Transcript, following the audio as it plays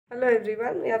Hello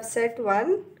everyone, we have set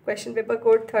 1, question paper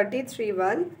code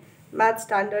 33-1, math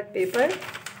standard paper.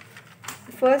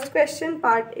 The first question,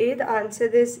 part A, the answer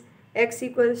is x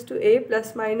equals to a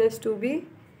plus minus 2b.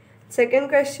 Second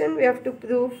question, we have to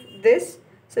prove this.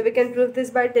 So we can prove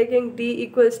this by taking d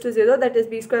equals to 0, that is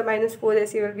b square minus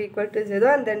 4ac will be equal to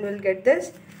 0, and then we'll get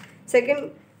this.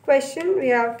 Second question, we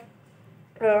have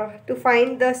to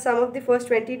find the sum of the first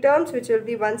 20 terms, which will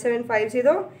be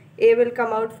 1750. A will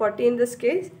come out 40 in this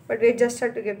case, but we just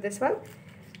have to give this one.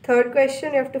 Third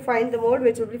question, you have to find the mode,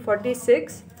 which will be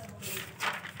 46.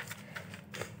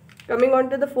 Coming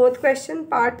on to the fourth question,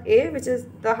 part A, which is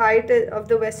the height of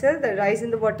the vessel, the rise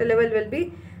in the water level will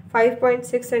be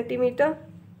 5.6 centimeter.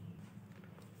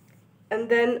 And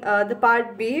then the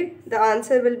part B, the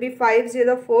answer will be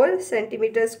 504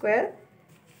 centimeter square.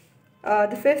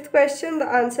 The fifth question, the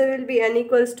answer will be n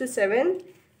equals to 7.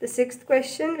 The sixth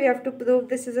question, we have to prove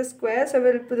this is a square, so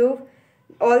we will prove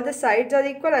all the sides are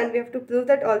equal and we have to prove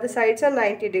that all the sides are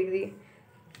 90 degree.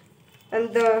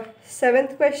 And the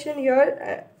seventh question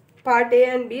here, part A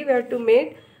and B, we have to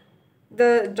make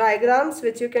the diagrams,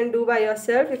 which you can do by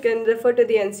yourself. You can refer to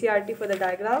the NCERT for the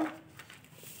diagram.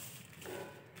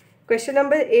 Question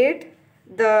number 8,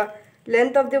 the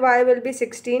length of the wire will be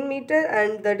 16 meter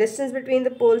and the distance between the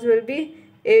poles will be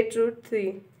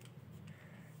 8√3.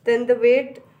 Then the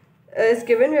weight is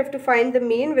given. We have to find the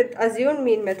mean with assumed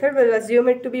mean method. We'll assume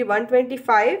it to be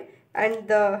 125 and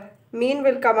the mean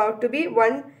will come out to be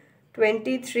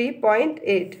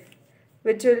 123.8,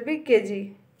 which will be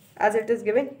kg as it is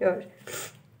given here.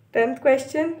 10th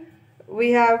question,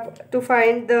 we have to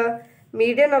find the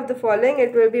median of the following.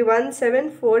 It will be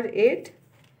 1748.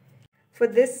 For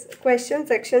this question,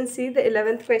 section C, the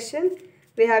 11th question,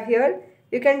 we have here,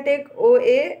 you can take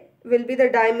OA will be the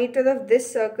diameter of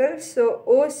this circle. So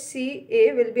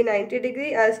OCA will be 90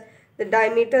 degree as the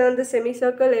diameter on the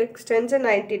semicircle extends a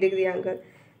 90 degree angle.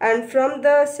 And from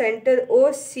the center,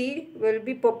 OC will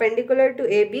be perpendicular to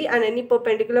AB, and any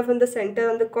perpendicular from the center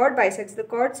on the chord bisects the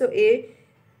chord. So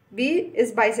AB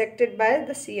is bisected by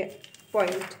the C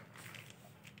point.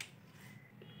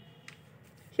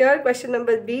 Here question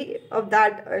number B of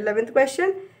that 11th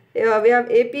question, we have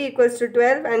AP equals to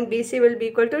 12 and BC will be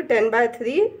equal to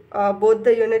 10/3. Both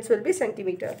the units will be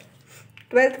centimeter.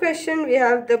 12th question, we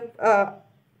have the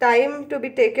time to be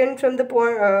taken from the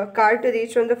car to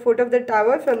reach from the foot of the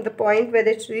tower from the point where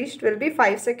it's reached will be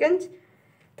 5 seconds.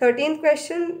 13th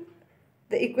question,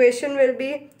 the equation will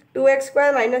be 2x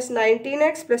square minus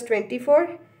 19x plus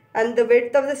 24. And the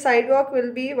width of the sidewalk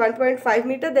will be 1.5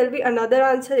 meter. There will be another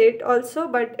answer 8 also,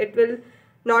 but it will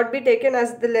not be taken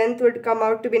as the length would come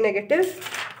out to be negative.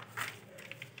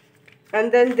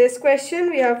 And then this question,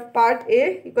 we have part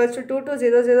A equals to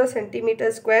 2200 centimeter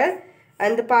square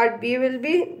and the part B will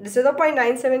be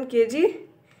 0.97 kg,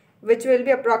 which will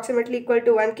be approximately equal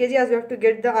to 1 kg, as we have to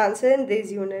get the answer in these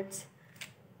units.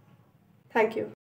 Thank you.